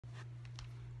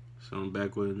So I'm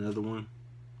back with another one,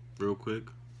 real quick.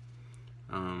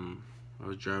 I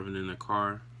was driving in the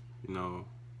car, you know,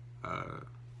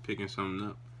 picking something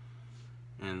up,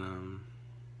 and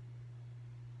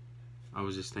I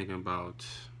was just thinking about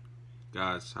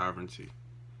God's sovereignty,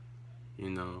 you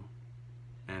know,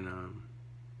 and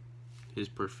His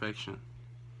perfection,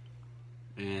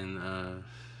 and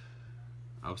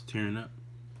I was tearing up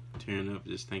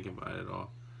just thinking about it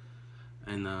all.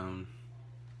 And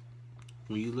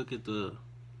when you look at the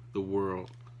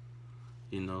world,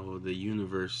 you know, the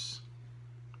universe,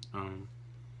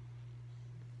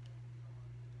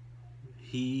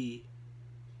 He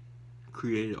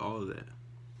created all of that.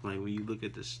 Like when you look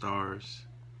at the stars,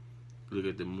 you look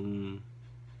at the moon,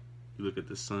 you look at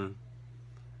the sun,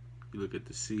 you look at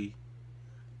the sea,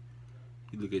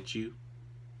 you look at you.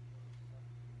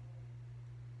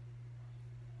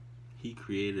 He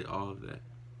created all of that,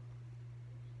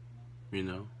 you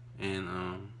know, and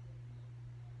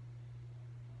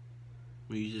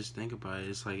when you just think about it,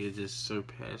 it's like it just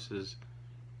surpasses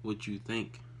what you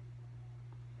think,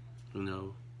 you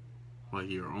know, like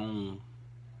your own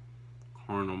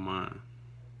carnal mind.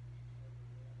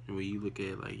 And when you look at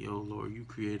it like, yo, Lord, you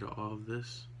created all of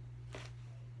this.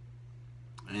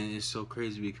 And it's so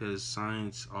crazy because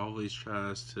science always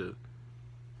tries to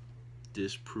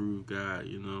disprove God,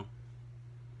 you know.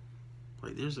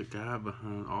 Like, there's a God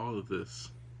behind all of this.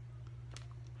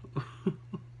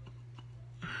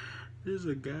 There's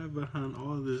a God behind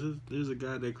all of this. There's a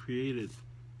God that created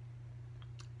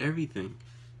everything,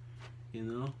 you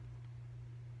know.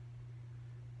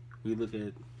 We look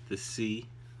at the sea,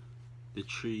 the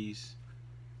trees,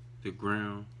 the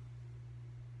ground.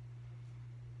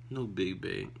 No Big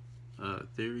Bang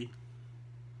theory.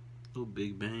 No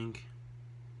Big Bang.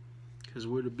 Because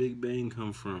where did the Big Bang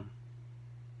come from?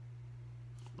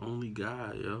 Only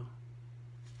God, yo.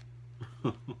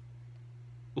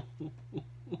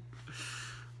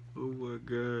 Oh my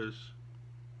gosh.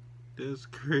 That's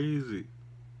crazy.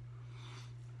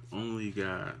 Only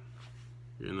God.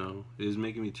 You know, it's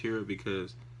making me tear up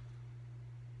because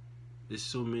there's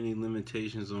so many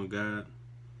limitations on God.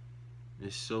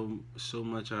 There's so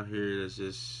much out here that's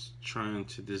just trying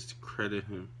to discredit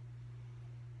Him.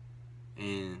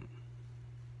 And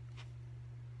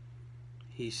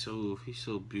he's so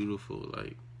beautiful.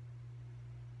 Like,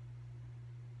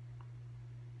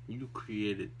 you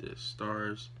created the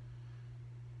stars.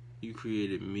 You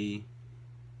created me.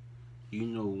 You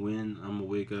know when I'm gonna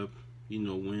wake up. You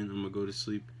know when I'm gonna go to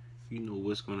sleep. You know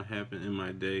what's gonna happen in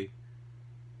my day.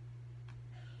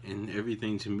 And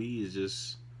everything to me is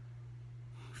just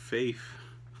faith.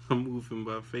 I'm moving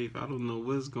by faith. I don't know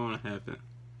what's gonna happen.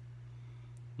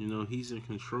 You know, He's in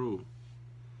control.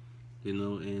 You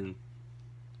know, and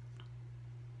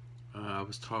I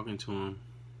was talking to Him,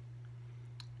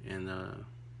 and I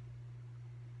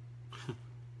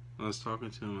was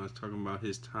talking about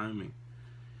His timing.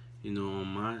 You know, on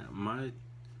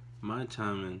my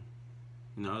timing,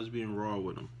 you know, I was being raw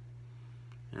with Him,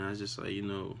 and I was just like, you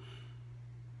know,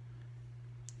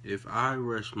 if I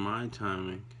rush my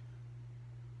timing,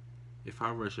 if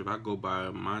I go by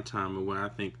my time and what I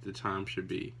think the time should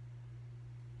be,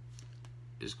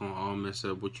 it's gonna all mess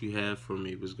up. What you have for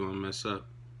me was gonna mess up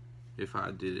if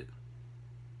I did it.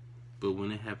 But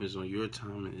when it happens on your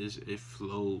time, it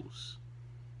flows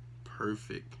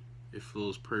perfect. It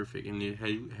flows perfect. And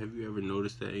have you ever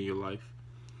noticed that in your life?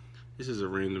 This is a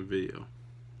random video,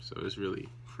 so it's really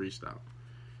freestyle.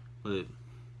 But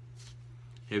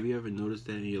have you ever noticed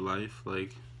that in your life?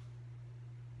 Like,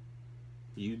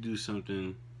 you do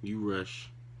something, you rush,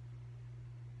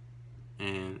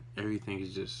 and everything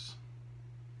is just,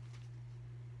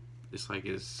 it's like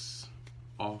it's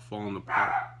all falling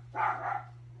apart.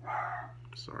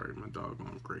 Sorry, my dog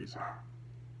going crazy.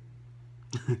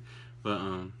 But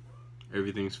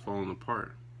everything's falling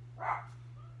apart,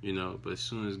 you know. But as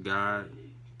soon as God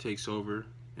takes over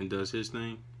and does His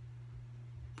thing,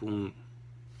 boom,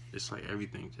 it's like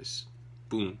everything just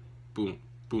boom, boom,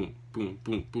 boom, boom,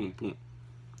 boom, boom, boom.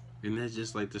 And that's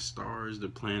just like the stars, the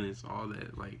planets, all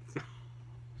that. Like,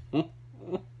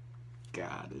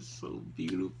 God is so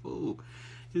beautiful.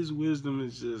 His wisdom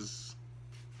is just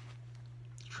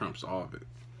trumps all of it.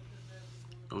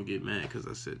 Don't get mad because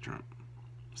I said Trump.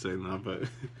 Say no, but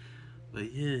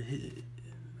yeah,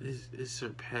 it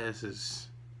surpasses.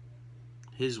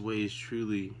 His ways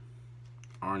truly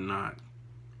are not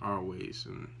our ways,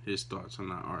 and His thoughts are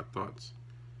not our thoughts.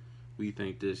 We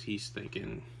think this, He's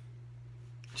thinking,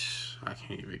 I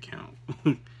can't even count.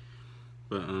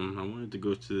 But I wanted to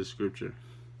go to the scripture,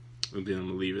 and then I'm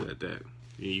gonna leave it at that.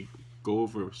 You go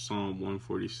over Psalm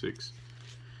 146.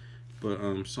 But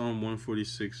Psalm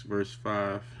 146 verse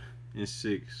 5 and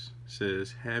 6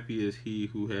 says, "Happy is he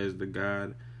who has the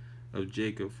God of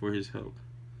Jacob for his help,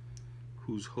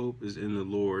 whose hope is in the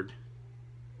Lord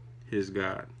his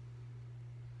God,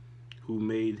 who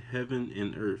made heaven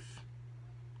and earth,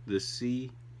 the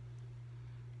sea,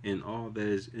 and all that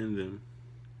is in them,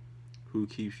 who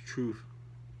keeps truth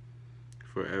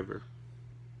forever."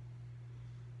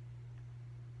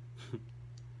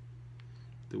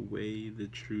 The way, the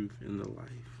truth, and the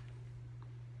life.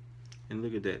 And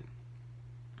look at that.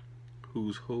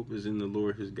 Whose hope is in the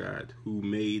Lord his God, who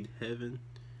made heaven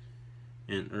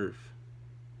and earth.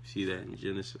 See that in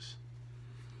Genesis.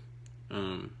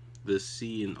 The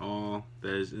sea and all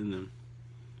that is in them.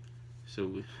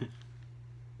 So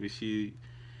we see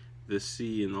the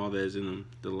sea and all that is in them,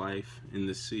 the life in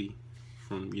the sea,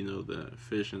 from, you know, the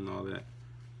fish and all that.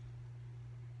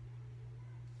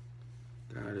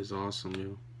 God is awesome,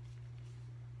 yo.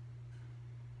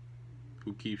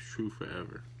 Who keeps true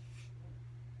forever.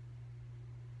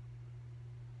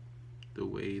 The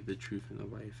way, the truth, and the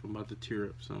life. I'm about to tear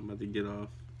up, so I'm about to get off.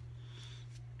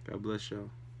 God bless y'all.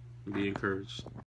 Be encouraged.